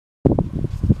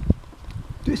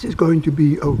This is going to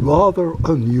be a rather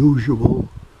unusual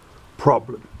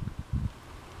problem.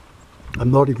 I'm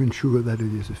not even sure that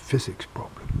it is a physics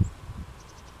problem.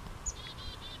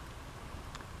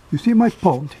 You see my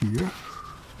pond here,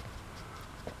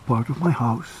 part of my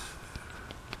house,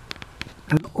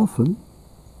 and often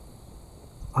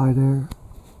are there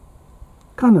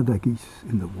Canada geese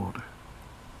in the water.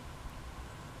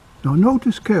 Now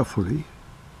notice carefully,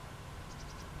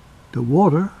 the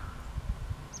water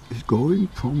is going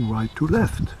from right to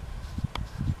left.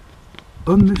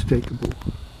 Unmistakable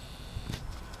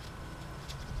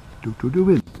due to the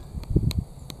wind.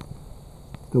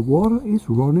 The water is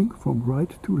running from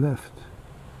right to left.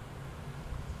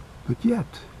 But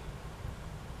yet,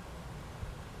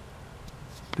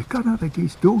 the Canada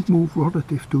geese don't move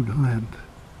relative to the land.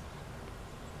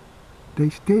 They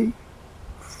stay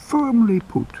firmly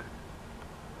put.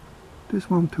 This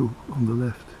one too, on the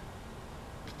left.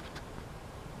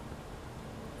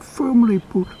 Firmly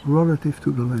put relative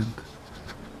to the land.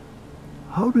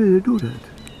 How do they do that?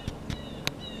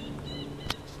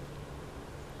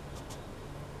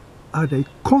 Are they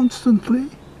constantly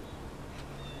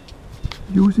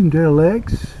using their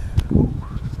legs?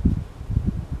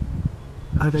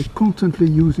 Are they constantly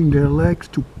using their legs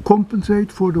to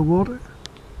compensate for the water?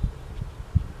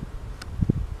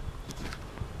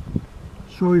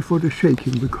 Sorry for the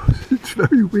shaking because it's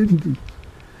very windy.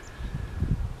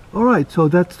 Alright, so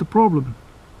that's the problem.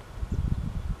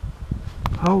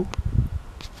 How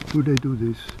do they do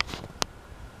this?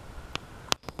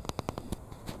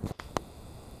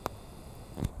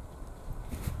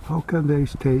 How can they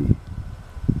stay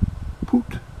put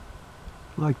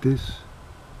like this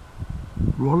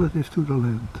relative to the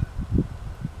land?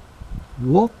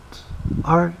 What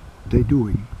are they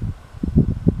doing?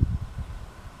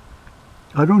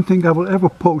 I don't think I will ever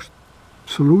post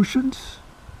solutions,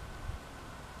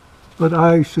 but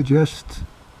I suggest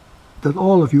that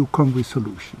all of you come with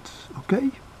solutions,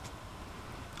 okay?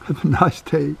 Have a nice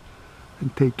day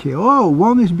and take care. Oh,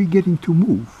 one is beginning to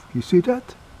move. You see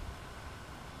that?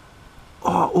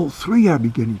 Oh, all three are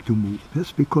beginning to move.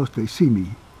 That's because they see me.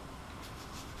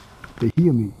 They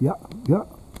hear me. Yeah, yeah.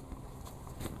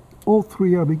 All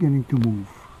three are beginning to move.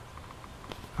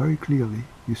 Very clearly.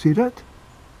 You see that?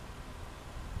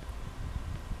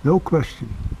 No question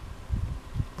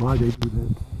why they do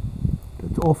that.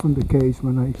 That's often the case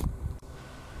when I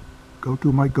go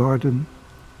to my garden,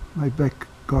 my back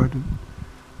garden.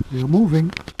 They're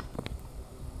moving.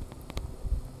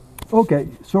 Okay,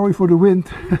 sorry for the wind.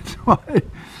 That's why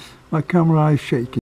my camera is shaking.